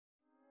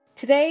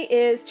Today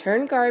is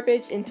Turn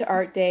Garbage into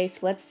Art Day,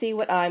 so let's see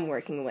what I'm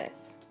working with.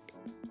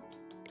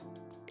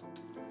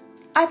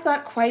 I've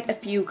got quite a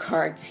few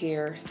cards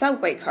here,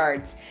 subway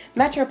cards,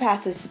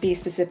 Metropasses to be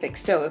specific,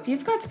 so if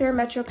you've got spare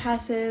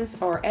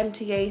Metropasses or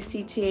MTA,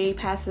 CTA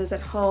passes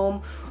at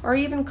home, or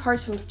even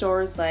cards from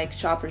stores like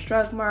Shoppers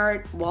Drug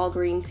Mart,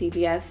 Walgreens,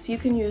 CVS, you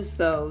can use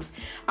those.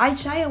 I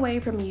shy away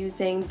from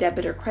using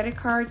debit or credit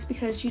cards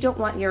because you don't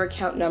want your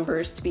account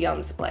numbers to be on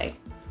display.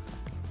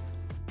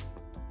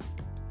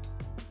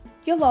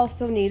 You'll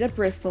also need a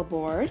Bristol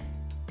board,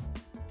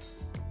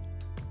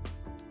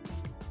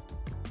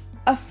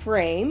 a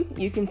frame,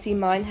 you can see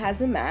mine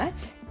has a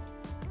mat,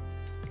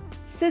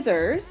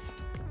 scissors,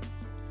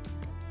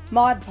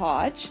 Mod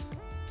Podge,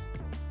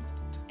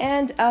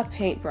 and a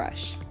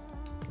paintbrush.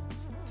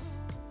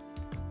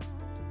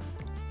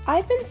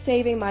 I've been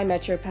saving my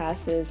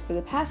Metropasses for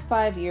the past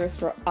 5 years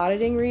for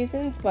auditing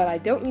reasons, but I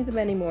don't need them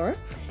anymore,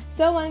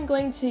 so I'm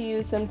going to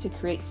use them to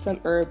create some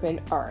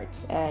urban art.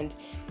 And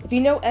if you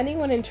know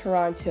anyone in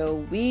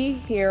Toronto,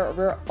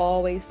 we're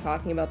always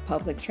talking about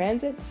public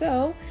transit,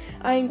 so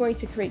I'm going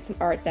to create some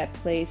art that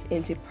plays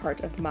into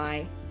part of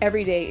my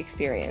everyday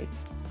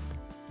experience.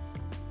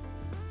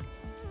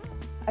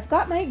 I've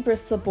got my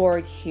Bristol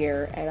board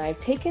here and I've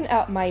taken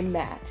out my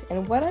mat,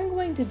 and what I'm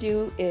going to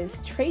do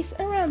is trace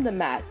around the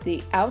mat,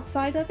 the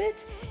outside of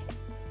it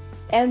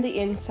and the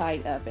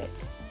inside of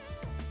it.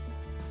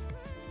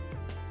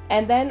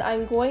 And then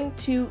I'm going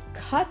to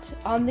cut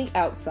on the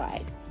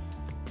outside.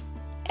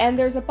 And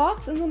there's a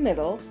box in the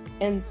middle,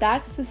 and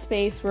that's the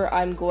space where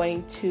I'm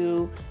going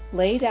to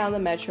lay down the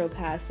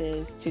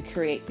Metropasses to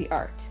create the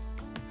art.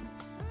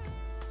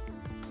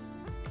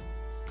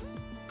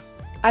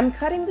 I'm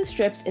cutting the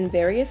strips in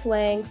various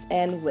lengths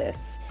and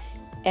widths,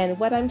 and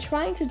what I'm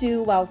trying to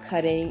do while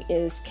cutting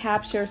is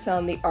capture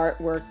some of the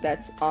artwork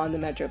that's on the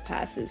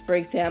Metropasses. For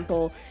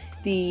example,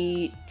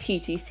 the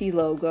TTC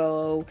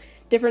logo,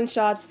 different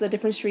shots of the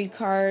different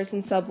streetcars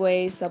and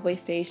subways, subway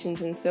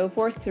stations, and so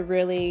forth to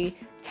really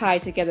tie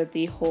together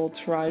the whole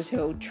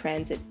Toronto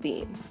transit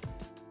theme.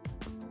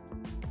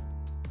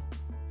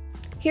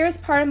 Here's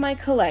part of my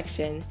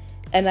collection,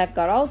 and I've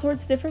got all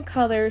sorts of different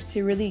colors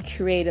to really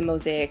create a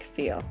mosaic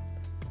feel.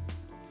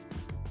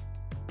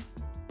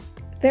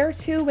 There are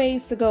two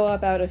ways to go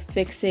about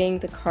affixing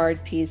the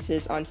card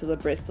pieces onto the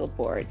Bristol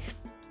board.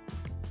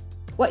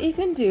 What you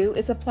can do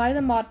is apply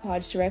the Mod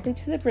Podge directly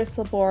to the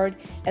Bristol board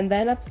and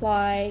then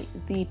apply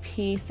the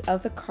piece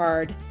of the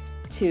card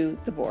to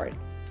the board.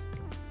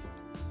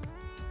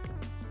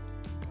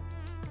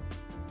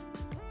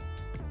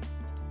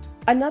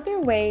 Another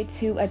way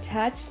to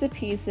attach the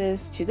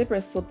pieces to the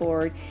Bristol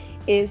board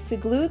is to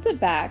glue the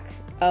back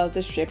of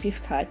the strip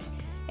you've cut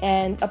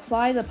and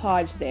apply the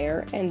podge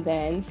there and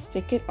then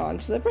stick it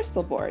onto the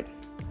Bristol board.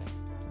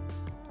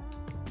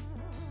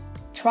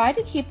 Try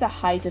to keep the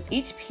height of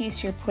each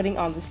piece you're putting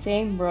on the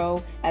same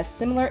row as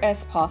similar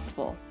as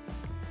possible.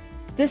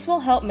 This will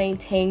help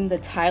maintain the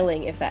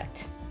tiling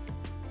effect.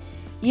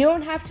 You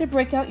don't have to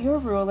break out your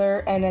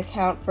ruler and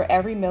account for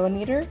every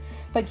millimeter,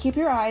 but keep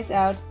your eyes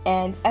out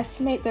and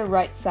estimate the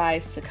right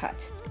size to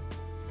cut.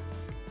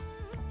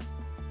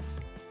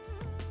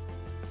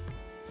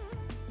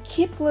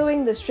 Keep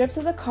gluing the strips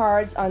of the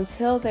cards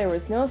until there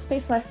is no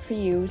space left for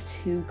you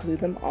to glue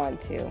them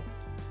onto.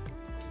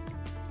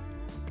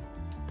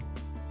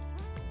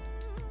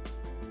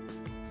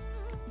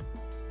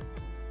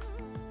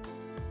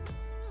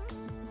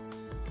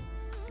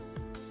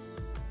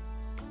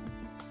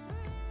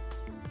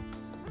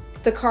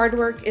 The card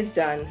work is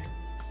done.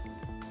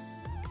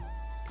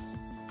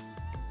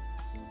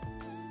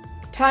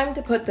 Time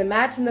to put the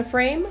mat in the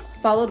frame,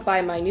 followed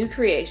by my new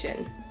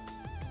creation.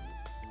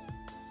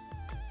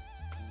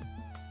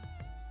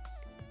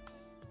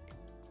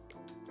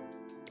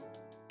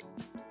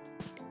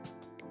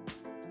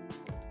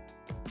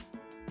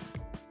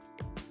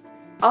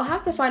 I'll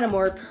have to find a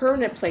more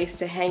permanent place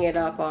to hang it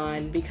up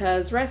on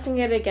because resting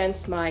it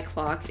against my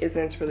clock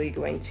isn't really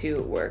going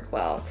to work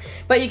well.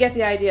 But you get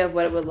the idea of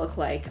what it would look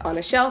like on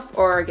a shelf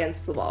or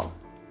against the wall.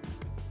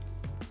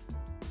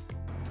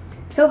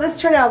 So this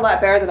turned out a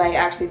lot better than I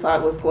actually thought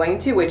it was going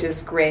to, which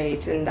is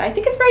great. And I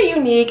think it's very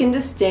unique and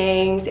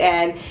distinct,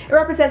 and it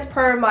represents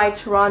part of my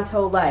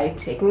Toronto life,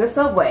 taking the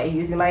subway,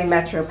 using my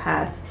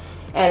Metropass.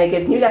 And it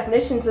gives new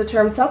definition to the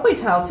term subway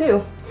tile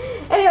too.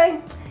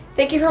 Anyway,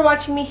 thank you for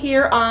watching me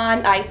here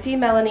on I See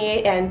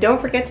Melanie, and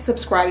don't forget to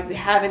subscribe if you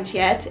haven't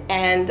yet,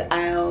 and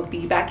I'll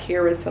be back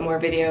here with some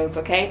more videos,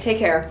 okay? Take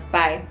care.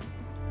 Bye.